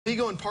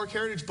Vigo and Parke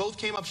Heritage both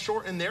came up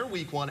short in their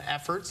Week 1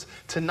 efforts.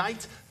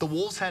 Tonight, the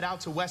Wolves head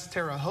out to West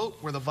Terre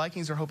Haute, where the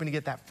Vikings are hoping to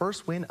get that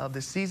first win of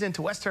the season.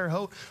 To West Terre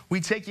Haute,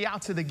 we take you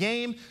out to the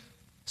game.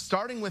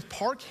 Starting with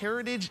Parke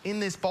Heritage in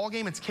this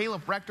ballgame, it's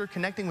Caleb Rector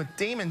connecting with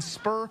Damon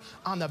Spur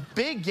on the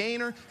big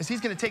gainer as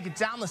he's going to take it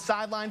down the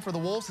sideline for the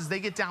Wolves as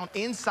they get down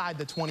inside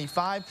the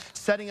 25.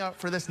 Setting up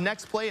for this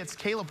next play, it's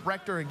Caleb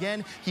Rector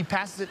again. He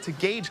passes it to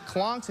Gage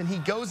Klonks, and he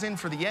goes in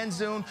for the end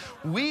zone,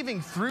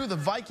 weaving through the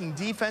Viking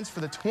defense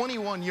for the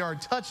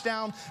 21-yard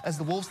touchdown as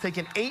the Wolves take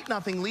an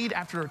 8-0 lead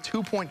after a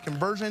 2-point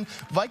conversion.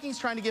 Vikings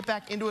trying to get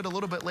back into it a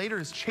little bit later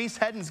as Chase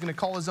Hedden's going to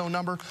call his own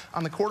number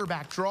on the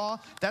quarterback draw.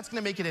 That's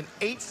going to make it an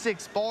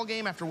 8-6 ball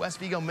game after West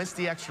Vigo missed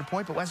the extra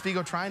point, but West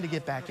Vigo trying to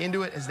get back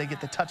into it as they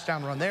get the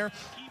touchdown run there.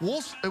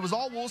 Wolves, it was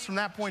all Wolves from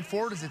that point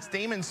forward as it's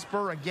Damon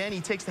Spur again.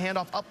 He takes the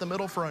handoff up the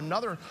middle for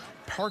another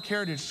Parke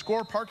Heritage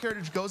score. Parke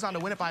Heritage goes on to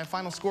win it by a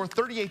final score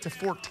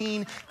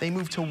 38-14. They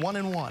move to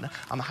 1-1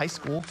 on the high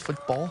school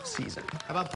football season. How about